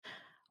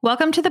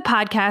Welcome to the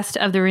podcast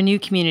of the Renew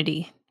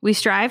community. We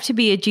strive to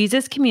be a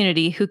Jesus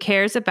community who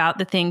cares about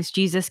the things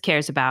Jesus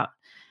cares about.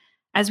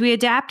 As we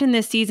adapt in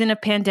this season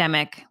of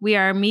pandemic, we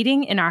are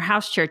meeting in our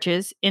house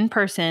churches, in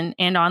person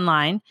and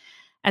online,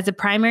 as a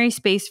primary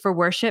space for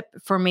worship,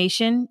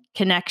 formation,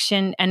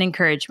 connection, and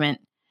encouragement.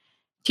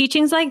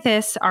 Teachings like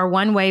this are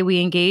one way we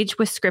engage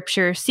with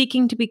Scripture,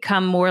 seeking to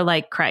become more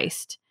like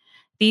Christ.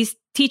 These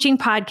teaching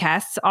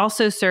podcasts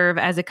also serve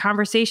as a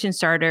conversation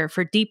starter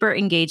for deeper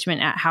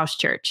engagement at house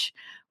church.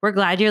 We're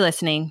glad you're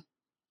listening.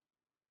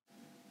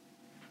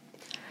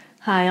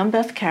 Hi, I'm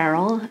Beth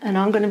Carroll, and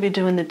I'm going to be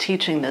doing the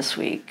teaching this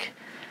week.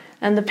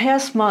 And the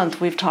past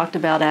month, we've talked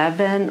about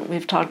Advent,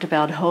 we've talked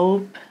about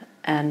hope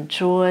and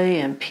joy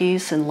and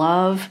peace and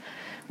love.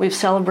 We've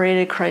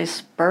celebrated Christ's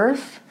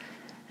birth,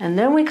 and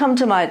then we come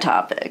to my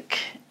topic.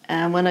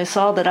 And when I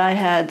saw that I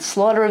had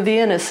slaughter of the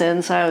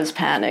innocents, I was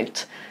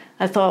panicked.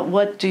 I thought,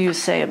 what do you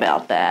say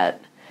about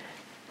that?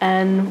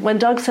 And when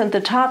Doug sent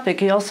the topic,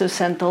 he also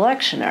sent the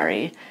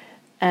lectionary.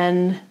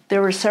 And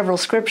there were several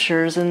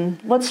scriptures, and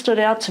what stood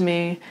out to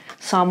me,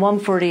 Psalm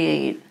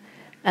 148.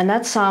 And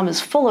that psalm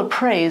is full of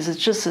praise.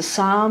 It's just a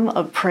psalm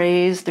of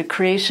praise. The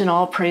creation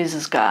all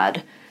praises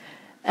God.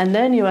 And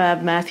then you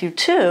have Matthew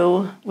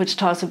 2, which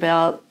talks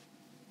about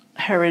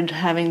Herod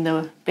having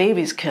the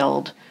babies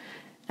killed.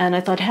 And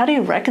I thought, how do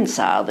you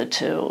reconcile the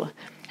two?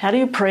 How do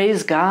you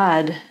praise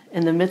God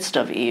in the midst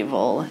of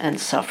evil and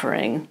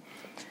suffering?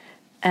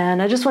 And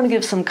I just want to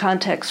give some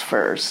context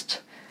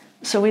first.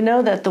 So we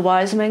know that the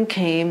wise men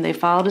came, they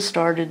followed a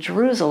star to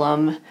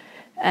Jerusalem,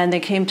 and they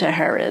came to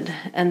Herod.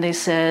 And they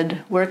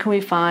said, where can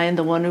we find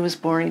the one who was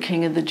born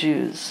King of the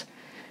Jews?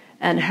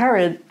 And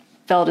Herod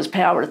felt his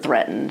power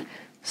threatened.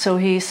 So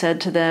he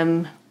said to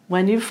them,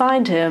 when you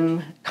find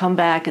him, come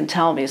back and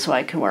tell me so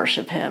I can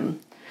worship him.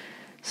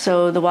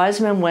 So the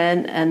wise men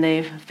went and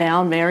they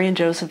found Mary and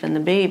Joseph and the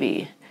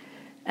baby,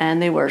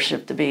 and they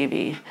worshiped the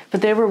baby.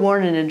 But they were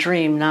warned in a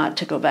dream not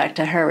to go back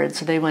to Herod,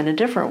 so they went a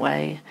different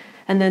way.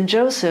 And then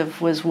Joseph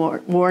was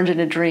warned in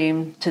a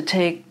dream to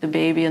take the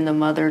baby and the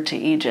mother to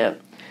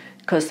Egypt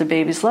because the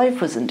baby's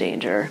life was in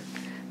danger.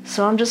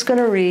 So I'm just going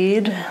to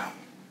read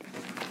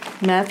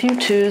Matthew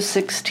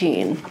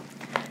 2:16.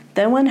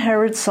 Then when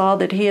Herod saw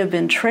that he had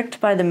been tricked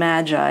by the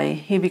Magi,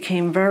 he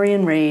became very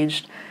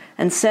enraged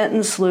and sent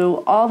and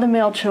slew all the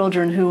male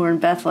children who were in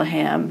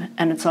Bethlehem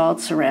and all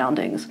its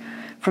surroundings,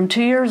 from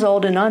 2 years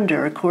old and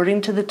under, according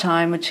to the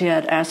time which he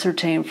had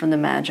ascertained from the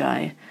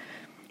Magi.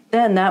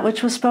 Then that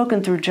which was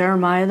spoken through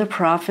Jeremiah the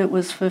prophet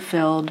was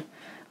fulfilled.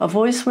 A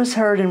voice was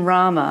heard in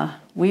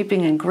Ramah,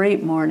 weeping in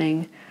great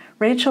mourning,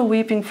 Rachel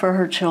weeping for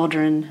her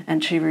children,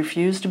 and she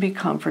refused to be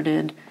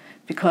comforted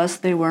because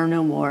they were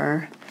no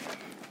more.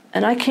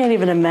 And I can't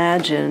even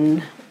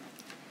imagine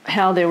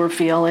how they were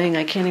feeling.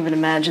 I can't even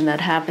imagine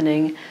that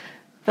happening.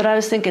 But I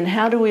was thinking,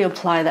 how do we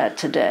apply that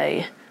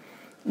today?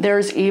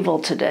 There's evil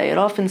today. It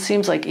often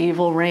seems like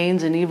evil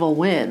reigns and evil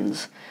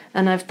wins.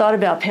 And I've thought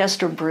about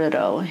Pastor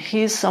Brito.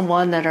 He's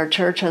someone that our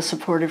church has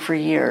supported for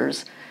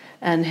years,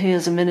 and he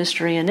has a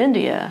ministry in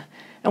India.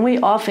 And we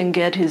often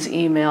get his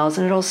emails,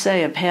 and it'll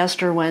say a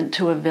pastor went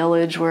to a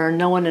village where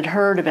no one had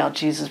heard about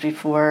Jesus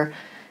before,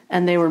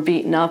 and they were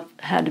beaten up,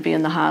 had to be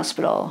in the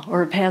hospital,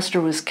 or a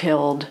pastor was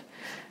killed.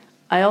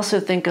 I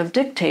also think of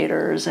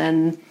dictators,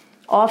 and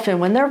often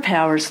when their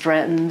power is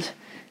threatened,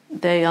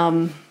 in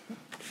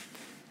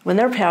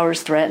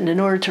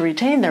order to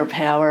retain their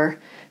power,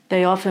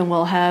 they often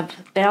will have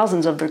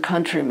thousands of their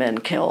countrymen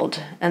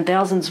killed, and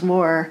thousands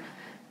more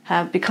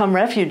have become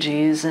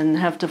refugees and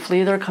have to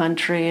flee their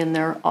country, and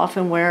they're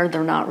often where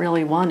they're not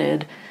really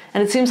wanted.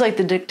 And it seems like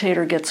the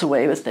dictator gets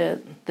away with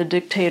it. The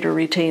dictator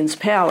retains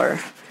power.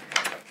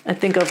 I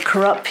think of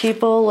corrupt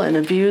people and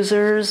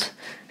abusers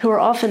who are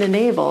often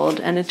enabled,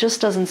 and it just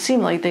doesn't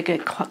seem like they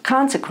get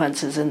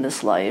consequences in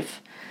this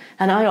life.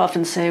 And I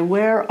often say,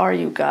 where are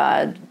you,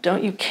 God?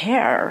 Don't you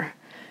care?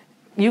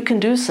 You can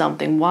do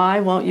something. Why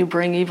won't you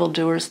bring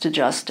evildoers to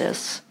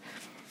justice?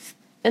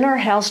 In our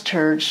house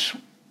church,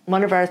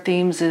 one of our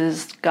themes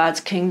is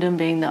God's kingdom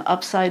being the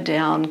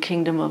upside-down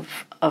kingdom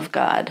of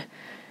God.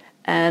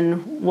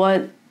 And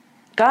what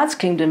God's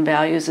kingdom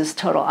values is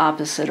total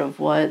opposite of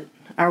what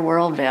our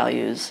world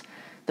values.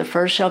 The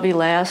first shall be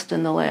last,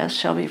 and the last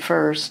shall be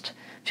first.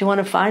 If you want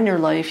to find your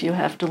life, you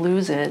have to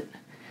lose it.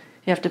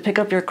 You have to pick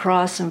up your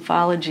cross and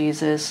follow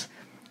Jesus.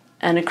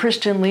 And a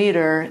Christian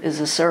leader is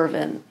a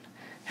servant.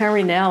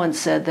 Henry Nouwen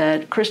said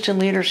that Christian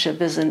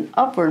leadership isn't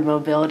upward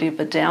mobility,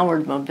 but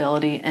downward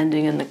mobility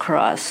ending in the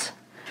cross.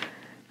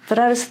 But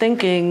I was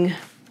thinking,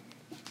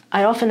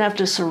 I often have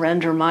to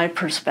surrender my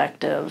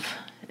perspective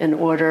in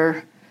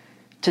order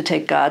to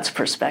take God's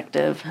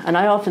perspective. And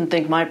I often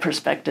think my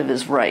perspective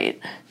is right.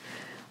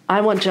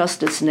 I want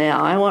justice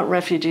now. I want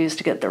refugees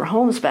to get their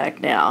homes back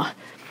now.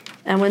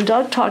 And when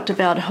Doug talked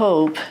about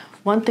hope,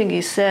 one thing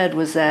he said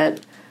was that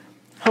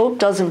hope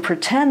doesn't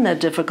pretend that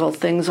difficult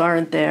things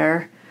aren't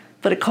there,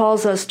 but it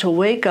calls us to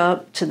wake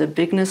up to the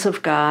bigness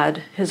of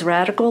God, his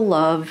radical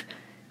love,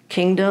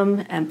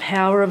 kingdom, and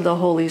power of the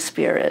Holy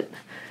Spirit.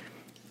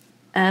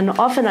 And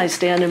often I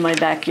stand in my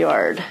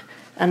backyard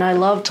And I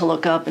love to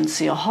look up and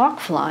see a hawk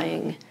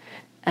flying.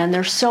 And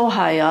they're so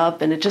high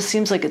up, and it just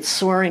seems like it's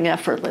soaring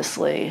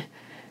effortlessly.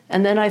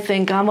 And then I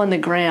think I'm on the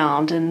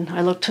ground, and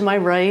I look to my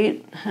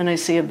right, and I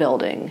see a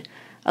building.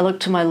 I look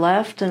to my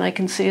left, and I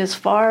can see as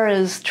far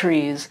as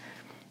trees.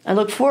 I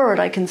look forward,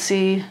 I can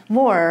see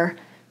more,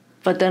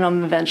 but then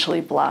I'm eventually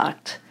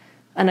blocked.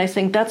 And I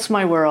think that's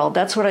my world.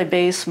 That's what I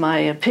base my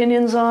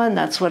opinions on.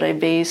 That's what I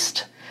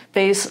base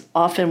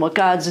often what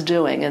God's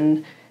doing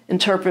and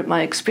interpret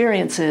my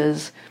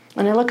experiences.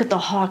 And I look at the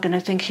hawk and I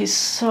think he's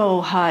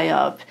so high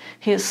up.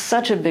 He has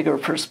such a bigger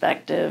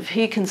perspective.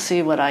 He can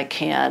see what I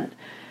can't.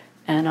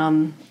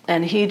 And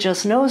he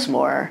just knows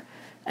more.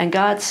 And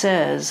God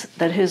says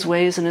that his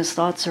ways and his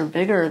thoughts are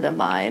bigger than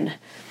mine.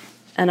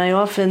 And I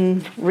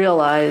often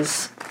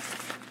realize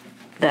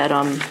that,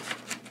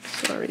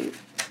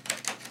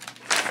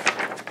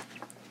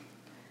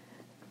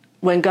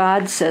 when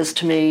God says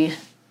to me,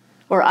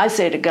 or I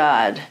say to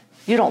God,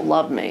 you don't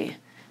love me.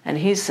 And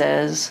he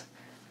says,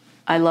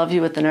 I love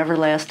you with an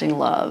everlasting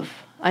love.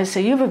 I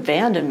say, you've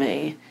abandoned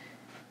me.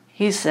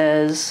 He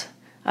says,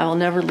 I will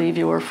never leave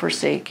you or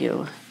forsake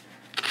you.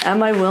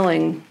 Am I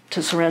willing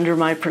to surrender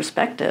my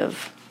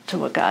perspective to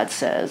what God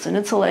says? And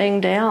it's a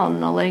laying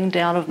down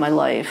of my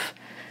life.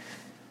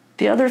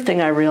 The other thing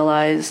I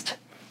realized,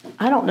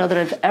 I don't know that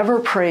I've ever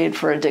prayed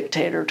for a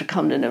dictator to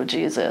come to know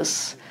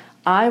Jesus.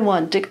 I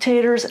want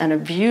dictators and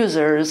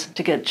abusers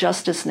to get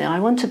justice now. I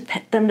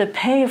want them to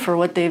pay for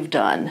what they've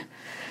done.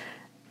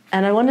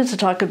 And I wanted to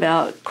talk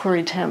about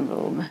Corrie ten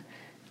Boom.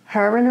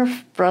 Her and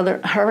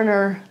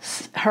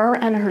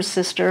her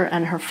sister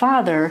and her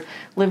father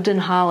lived in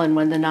Holland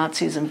when the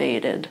Nazis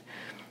invaded.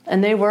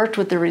 And they worked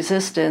with the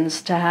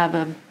resistance to have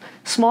a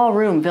small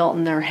room built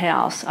in their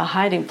house, a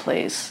hiding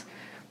place,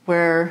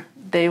 where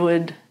they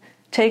would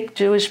take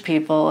Jewish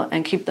people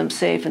and keep them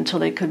safe until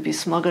they could be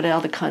smuggled out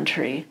of the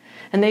country.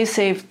 And they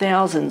saved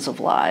thousands of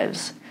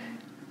lives.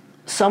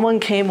 Someone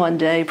came one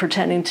day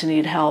pretending to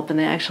need help, and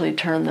they actually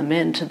turned them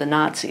in to the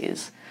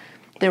Nazis.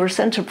 They were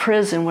sent to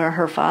prison where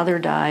her father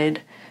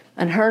died,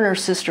 and her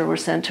sister were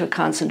sent to a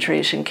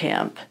concentration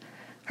camp.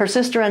 Her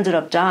sister ended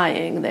up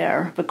dying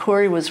there, but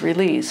Corrie was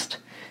released.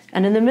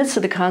 And in the midst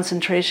of the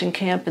concentration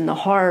camp and the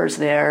horrors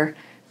there,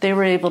 they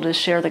were able to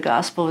share the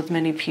gospel with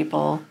many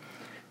people.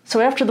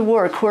 So after the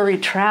war, Corrie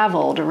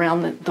traveled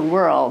around the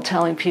world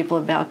telling people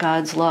about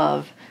God's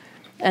love.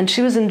 And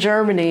she was in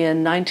Germany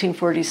in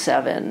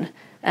 1947.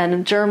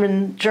 And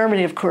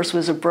Germany, of course,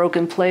 was a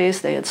broken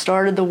place. They had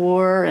started the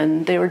war,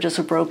 and they were just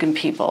a broken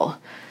people.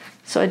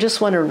 So I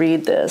just want to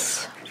read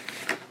this.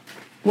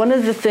 One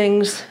of the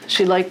things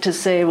she liked to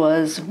say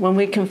was, when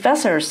we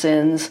confess our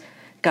sins,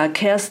 God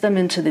casts them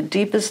into the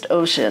deepest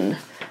ocean,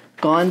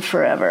 gone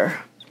forever.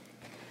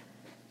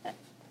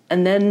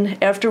 And then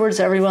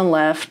afterwards, everyone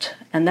left,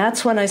 and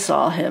that's when I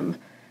saw him,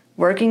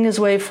 working his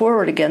way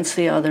forward against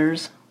the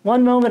others.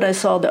 One moment I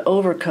saw the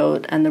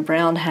overcoat and the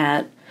brown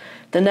hat,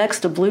 the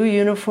next a blue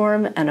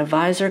uniform and a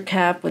visor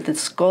cap with its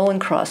skull and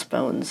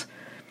crossbones.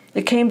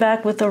 It came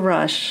back with a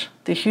rush,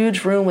 the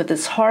huge room with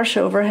its harsh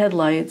overhead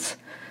lights,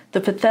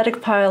 the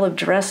pathetic pile of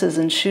dresses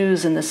and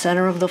shoes in the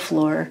center of the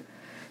floor,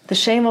 the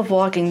shame of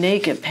walking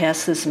naked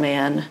past this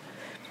man.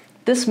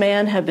 This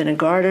man had been a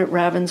guard at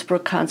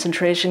Ravensbrück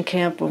concentration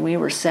camp when we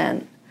were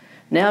sent.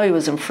 Now he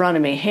was in front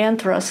of me,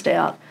 hand thrust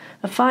out.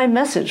 A fine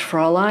message,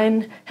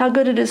 Fraulein. How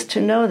good it is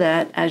to know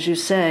that, as you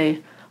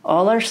say,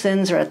 all our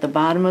sins are at the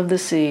bottom of the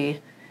sea.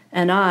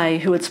 And I,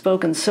 who had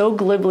spoken so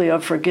glibly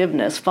of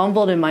forgiveness,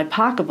 fumbled in my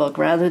pocketbook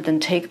rather than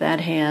take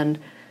that hand.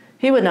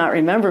 He would not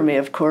remember me,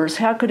 of course.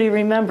 How could he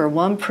remember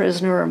one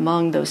prisoner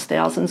among those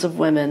thousands of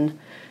women?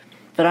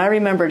 But I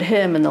remembered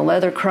him and the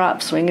leather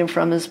crop swinging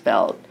from his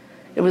belt.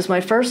 It was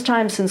my first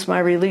time since my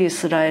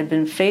release that I had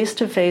been face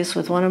to face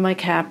with one of my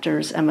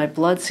captors, and my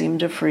blood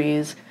seemed to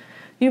freeze.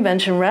 You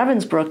mentioned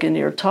Ravensbrück in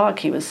your talk,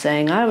 he was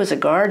saying. I was a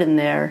guard in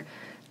there.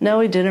 No,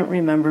 he didn't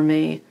remember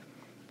me.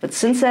 But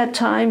since that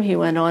time, he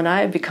went on,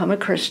 I have become a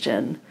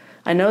Christian.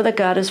 I know that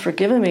God has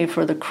forgiven me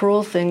for the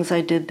cruel things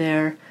I did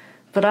there,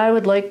 but I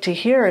would like to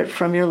hear it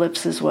from your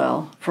lips as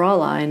well.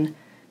 Fraulein,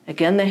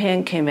 again the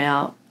hand came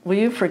out. Will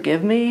you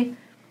forgive me?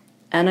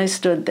 And I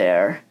stood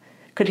there.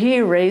 Could he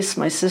erase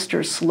my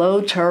sister's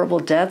slow, terrible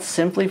death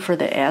simply for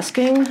the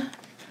asking?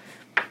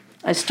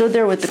 I stood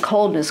there with the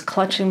coldness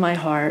clutching my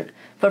heart.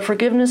 But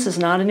forgiveness is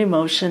not an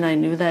emotion, I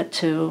knew that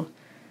too.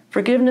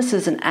 Forgiveness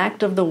is an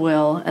act of the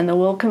will, and the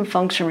will can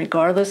function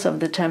regardless of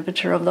the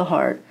temperature of the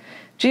heart.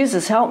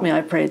 Jesus, help me, I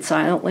prayed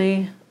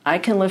silently. I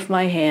can lift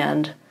my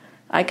hand.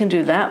 I can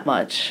do that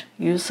much.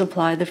 You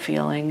supply the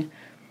feeling.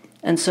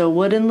 And so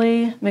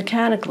woodenly,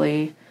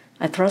 mechanically,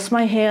 I thrust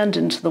my hand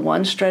into the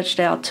one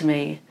stretched out to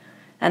me.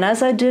 And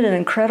as I did, an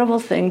incredible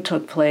thing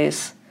took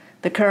place.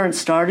 The current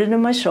started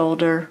in my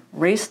shoulder,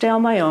 raced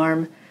down my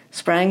arm,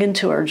 sprang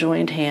into our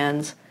joined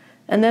hands.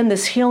 And then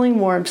this healing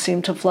warmth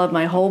seemed to flood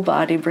my whole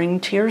body, bringing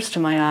tears to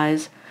my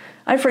eyes.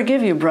 I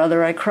forgive you,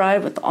 brother, I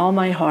cried with all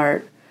my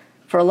heart.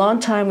 For a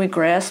long time we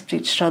grasped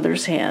each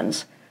other's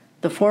hands,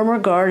 the former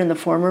guard and the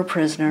former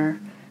prisoner.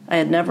 I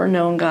had never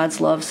known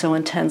God's love so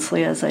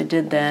intensely as I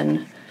did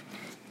then.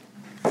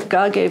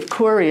 God gave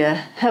Corey a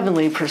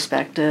heavenly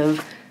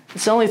perspective.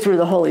 It's only through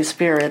the Holy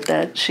Spirit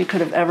that she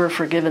could have ever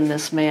forgiven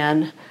this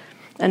man.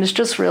 And it's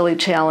just really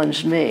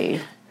challenged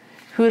me.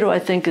 Who do I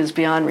think is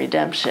beyond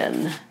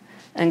redemption?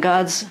 And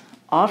God's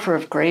offer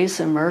of grace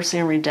and mercy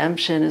and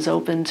redemption is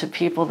open to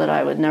people that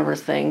I would never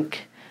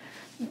think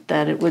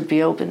that it would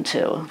be open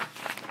to.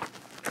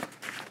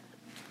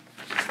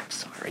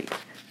 Sorry.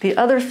 The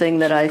other thing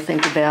that I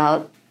think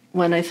about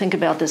when I think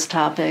about this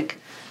topic,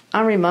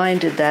 I'm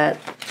reminded that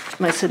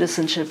my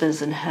citizenship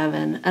is in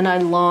heaven, and I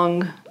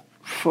long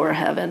for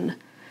heaven.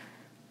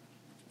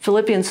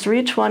 Philippians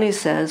 3:20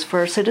 says,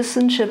 "For our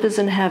citizenship is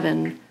in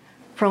heaven,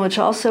 from which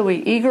also we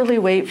eagerly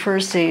wait for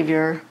a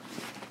Savior,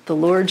 the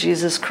Lord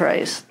Jesus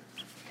Christ."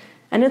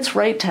 And it's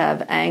right to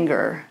have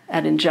anger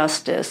at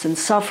injustice and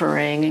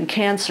suffering and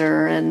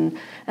cancer and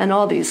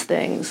all these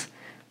things.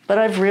 But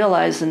I've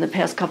realized in the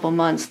past couple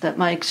months that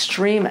my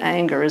extreme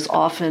anger is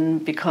often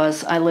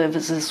because I live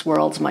as this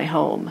world's my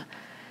home.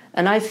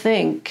 And I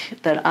think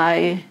that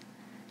I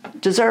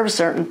deserve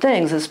certain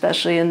things,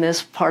 especially in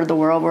this part of the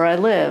world where I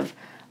live.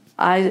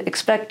 I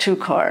expect 2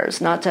 cars,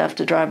 not to have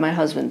to drive my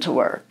husband to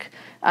work.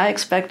 I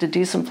expect a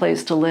decent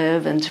place to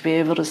live and to be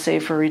able to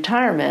save for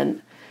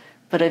retirement.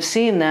 But I've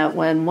seen that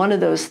when one of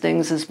those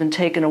things has been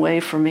taken away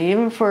from me,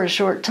 even for a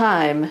short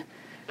time,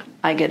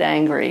 I get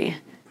angry.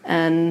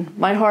 And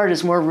my heart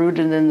is more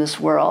rooted in this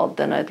world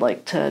than I'd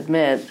like to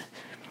admit.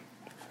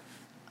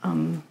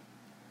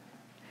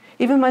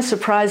 Even my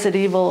surprise that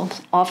evil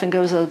often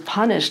goes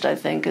unpunished, I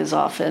think, is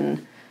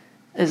often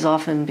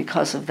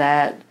because of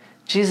that.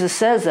 Jesus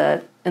says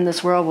that in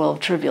this world we'll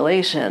have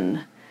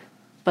tribulation,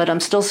 but I'm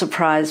still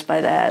surprised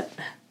by that.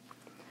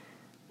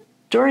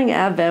 During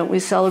Advent, we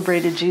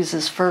celebrated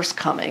Jesus' first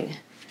coming,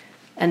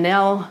 and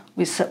now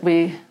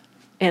we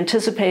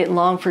anticipate and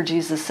long for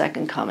Jesus'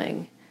 second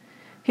coming.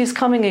 He's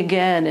coming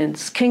again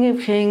as King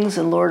of Kings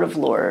and Lord of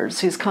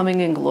Lords. He's coming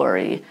in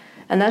glory,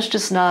 and that's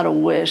just not a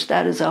wish.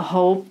 That is a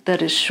hope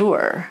that is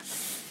sure.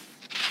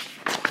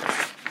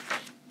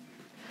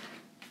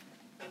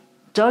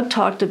 Doug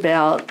talked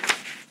about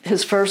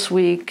his first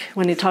week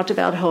when he talked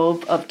about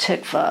hope of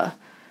tikva,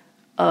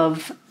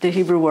 of the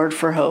Hebrew word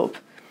for hope.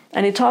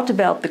 And he talked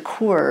about the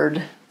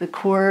cord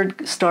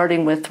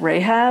starting with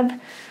Rahab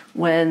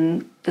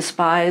when the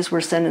spies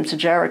were sent into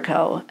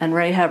Jericho, and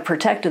Rahab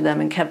protected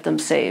them and kept them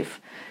safe.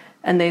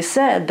 And they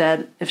said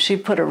that if she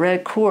put a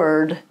red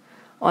cord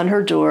on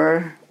her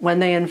door, when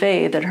they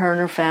invade, that her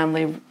and her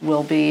family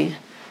will be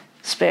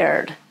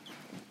spared.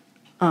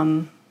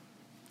 And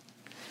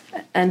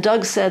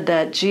Doug said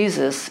that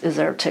Jesus is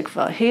our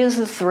tikva. He is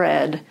the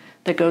thread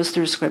that goes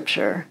through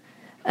Scripture.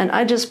 And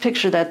I just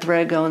picture that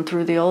thread going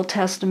through the Old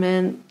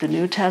Testament, the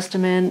New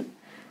Testament,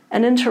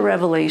 and into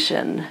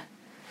Revelation.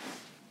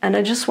 And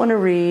I just want to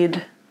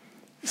read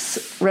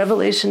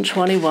Revelation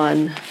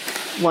 21,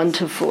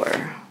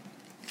 1-4.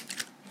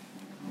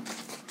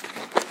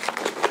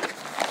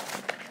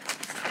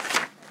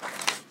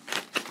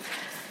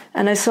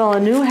 And I saw a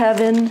new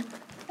heaven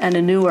and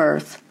a new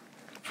earth.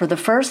 For the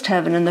first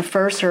heaven and the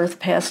first earth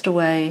passed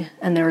away,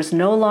 and there is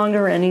no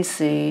longer any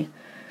sea.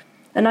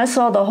 And I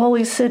saw the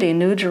holy city,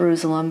 New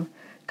Jerusalem,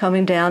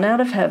 coming down out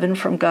of heaven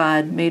from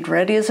God, made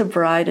ready as a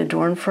bride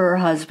adorned for her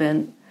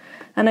husband.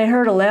 And I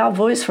heard a loud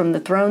voice from the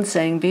throne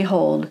saying,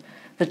 "Behold,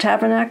 the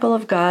tabernacle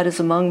of God is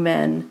among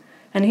men,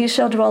 and he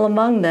shall dwell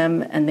among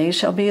them, and they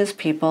shall be his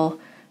people,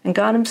 and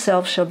God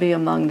himself shall be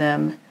among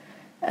them.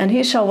 And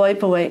he shall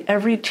wipe away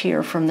every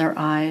tear from their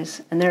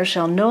eyes, and there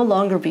shall no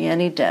longer be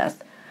any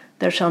death.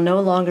 There shall no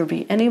longer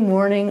be any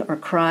mourning or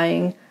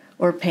crying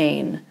or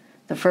pain.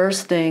 The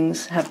first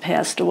things have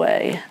passed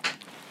away."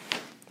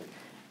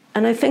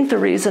 And I think the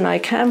reason I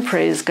can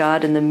praise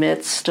God in the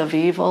midst of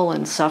evil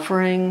and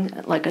suffering,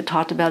 like I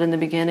talked about in the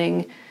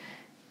beginning,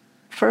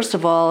 first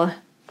of all,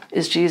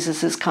 is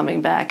Jesus is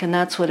coming back, and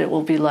that's what it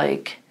will be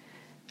like.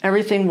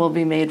 Everything will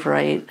be made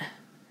right.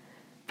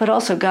 But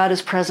also God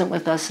is present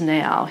with us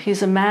now.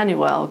 He's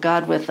Emmanuel,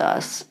 God with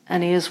us,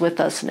 and he is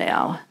with us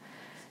now.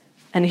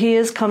 And he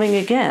is coming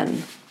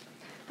again.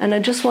 And I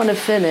just want to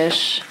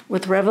finish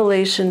with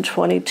Revelation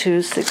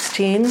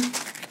 22:16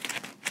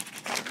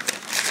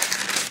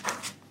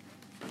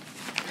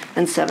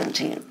 and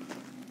 17.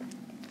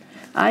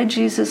 "I,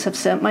 Jesus, have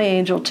sent my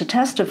angel to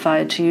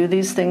testify to you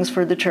these things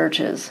for the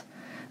churches.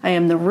 I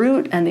am the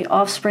root and the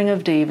offspring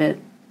of David,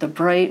 the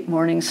bright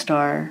morning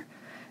star.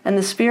 And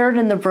the Spirit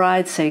and the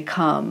bride say,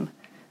 'Come.'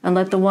 And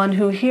let the one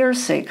who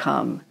hears say,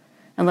 'Come.'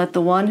 And let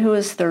the one who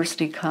is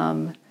thirsty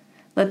come.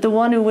 Let the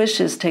one who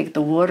wishes take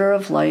the water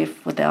of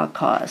life without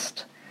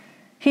cost.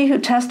 He who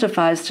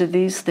testifies to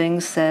these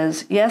things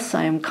says, 'Yes,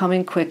 I am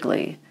coming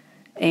quickly.'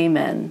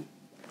 Amen.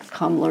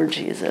 Come, Lord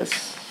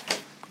Jesus."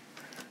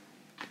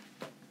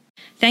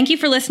 Thank you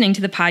for listening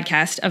to the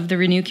podcast of the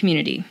Renew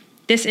community.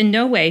 This in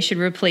no way should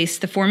replace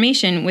the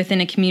formation within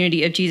a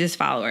community of Jesus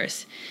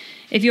followers.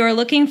 If you are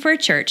looking for a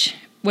church,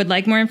 would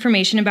like more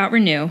information about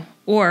Renew,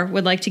 or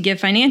would like to give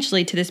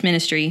financially to this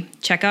ministry,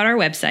 check out our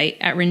website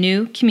at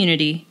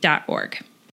renewcommunity.org.